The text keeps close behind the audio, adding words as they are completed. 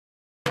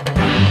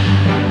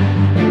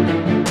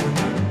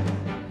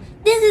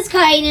is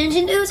Caio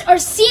Ninja News, or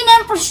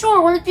CNN for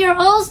short, with your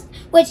host,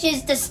 which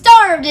is the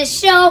star of this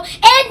show,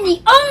 and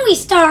the only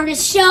star of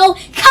this show,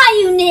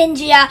 Caio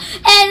Ninja.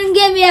 And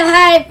give me a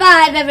high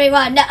five,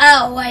 everyone.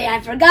 Oh, wait, I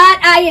forgot.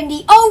 I am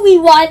the only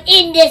one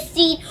in this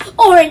scene,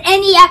 or in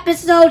any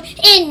episode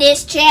in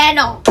this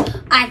channel.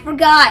 I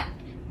forgot.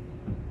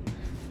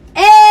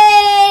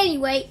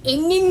 Anyway,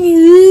 in the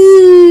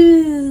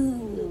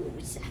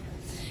news.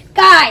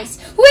 Guys,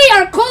 we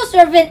are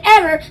closer than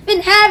ever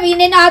than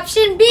having an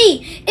option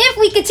B if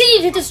we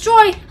continue to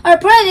destroy our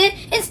planet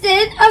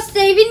instead of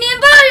saving the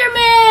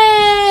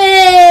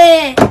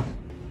environment.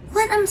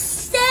 What I'm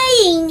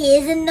saying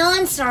is in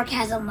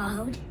non-sarcasm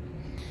mode.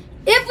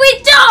 If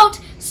we don't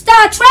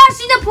stop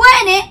trashing the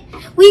planet,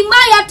 we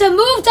might have to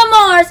move to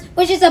Mars,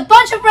 which is a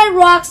bunch of red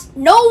rocks,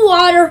 no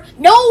water,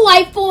 no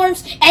life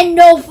forms, and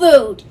no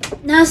food.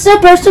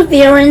 NASA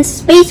Perseverance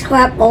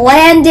spacecraft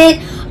landed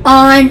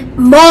on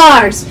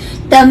Mars.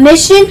 The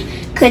mission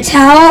could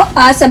tell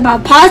us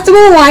about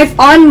possible life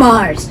on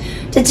Mars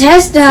to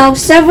test out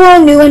several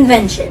new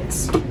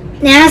inventions.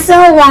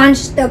 NASA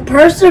launched the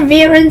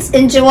Perseverance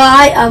in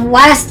July of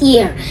last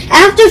year.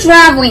 After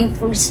traveling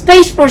through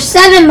space for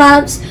 7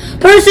 months,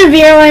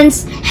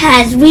 Perseverance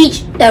has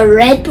reached the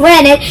red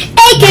planet,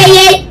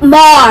 aka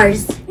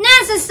Mars.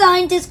 NASA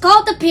scientists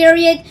called the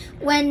period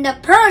when the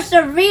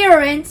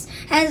Perseverance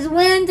has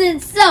landed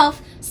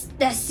itself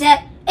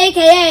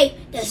aka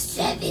the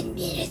 7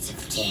 minutes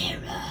of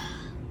terror.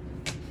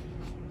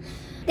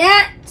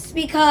 That's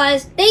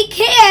because they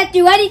can't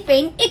do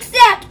anything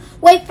except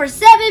wait for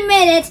 7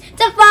 minutes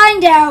to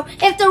find out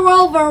if the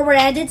rover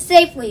landed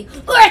safely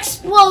or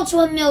explode to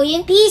a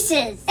million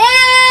pieces.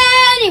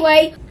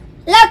 Anyway,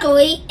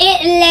 luckily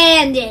it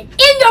landed.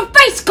 In your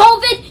face,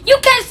 COVID! You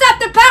can't stop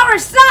the power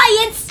of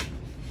science!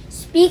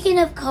 Speaking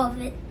of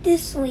COVID,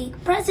 this week,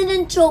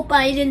 President Joe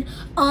Biden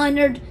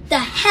honored the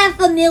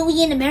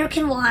 500,000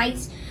 American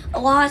lives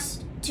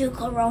lost to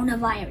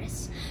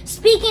coronavirus.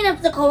 Speaking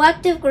of the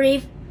collective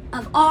grief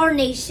of our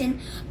nation,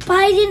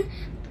 Biden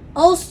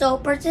also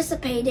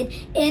participated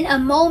in a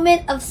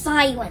moment of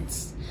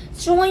silence,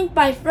 joined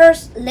by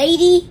First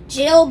Lady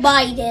Jill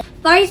Biden,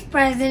 Vice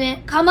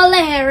President Kamala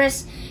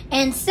Harris,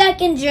 and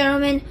Second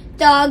Chairman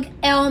Doug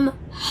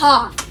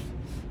Emhoff.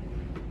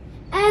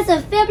 As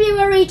of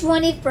February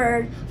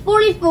 23rd,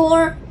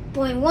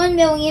 44.1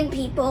 million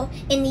people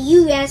in the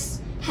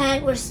U.S.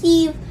 had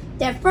received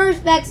their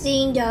first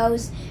vaccine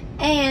dose,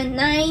 and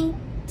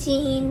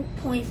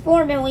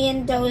 19.4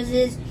 million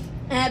doses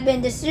have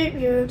been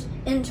distributed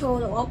in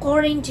total,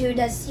 according to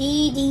the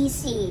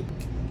CDC.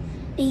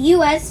 The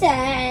U.S.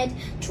 had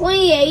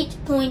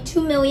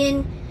 28.2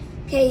 million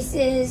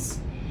cases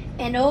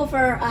and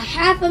over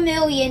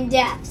 500,000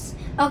 deaths,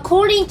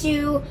 according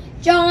to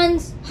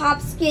Johns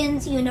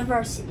Hopkins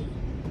University.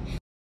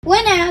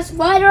 When asked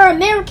whether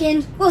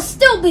Americans will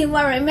still be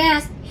wearing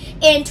masks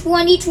in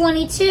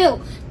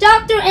 2022,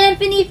 Dr.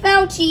 Anthony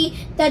Fauci,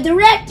 the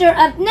director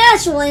of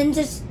National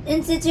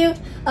Institute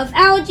of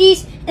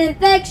Allergies and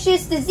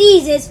Infectious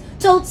Diseases,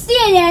 told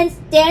CNN's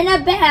Dana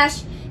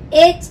Bash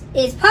it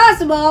is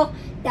possible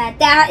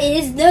that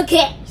is the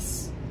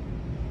case.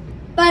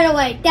 By the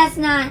way, that's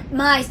not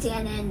my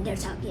CNN they're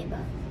talking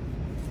about.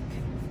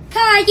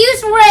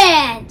 Caio's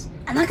rant!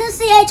 I'm not gonna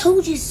say I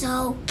told you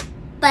so,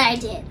 but I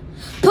did.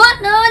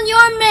 Put on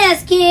your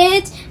mask,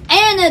 kids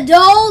and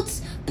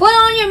adults. Put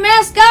on your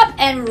mask up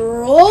and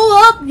roll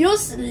up your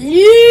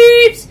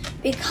sleeves,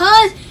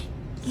 because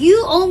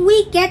you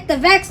only get the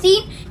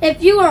vaccine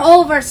if you are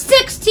over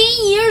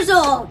 16 years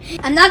old.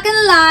 I'm not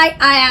gonna lie,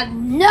 I have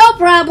no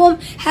problem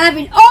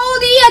having all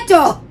the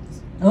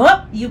adults.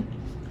 Oh, you...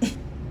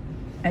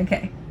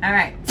 Okay,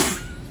 alright.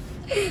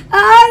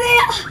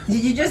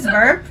 Did you just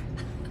burp?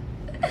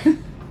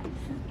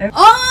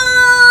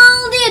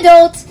 All the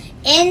adults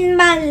in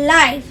my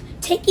life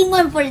taking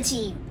one for the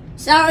team.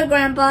 Sorry,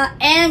 Grandpa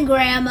and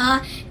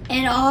Grandma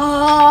and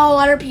all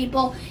other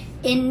people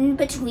in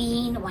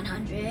between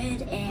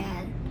 100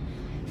 and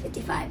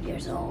 55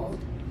 years old,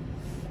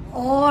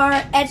 or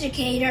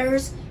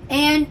educators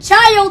and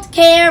child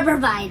care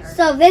providers.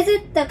 So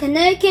visit the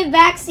Connecticut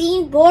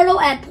Vaccine Portal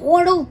at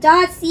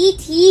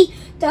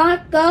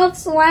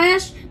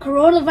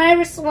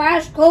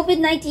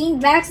portal.ct.gov/coronavirus/COVID-19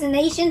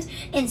 vaccinations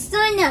and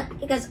sign up,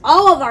 because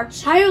all of our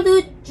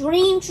childhood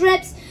dream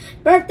trips,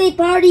 birthday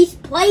parties,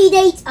 play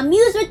dates,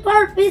 amusement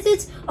park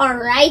visits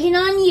are riding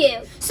on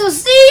you. So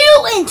see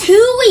you in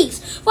 2 weeks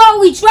while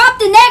we drop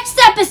the next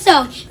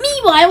episode.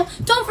 Meanwhile,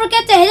 don't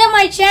forget to hit on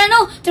my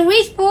channel to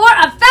reach for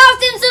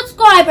 1,000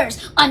 subscribers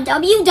on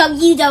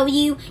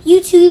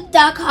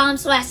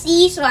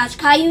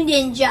www.youtube.com/c/Caio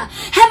Ninja.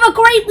 Have a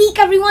great week,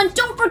 everyone.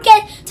 Don't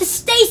forget to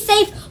stay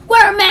safe,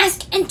 wear a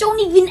mask, and don't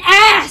even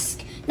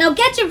ask. Now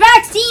get your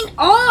vaccine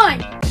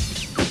on.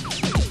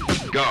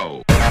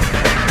 Go.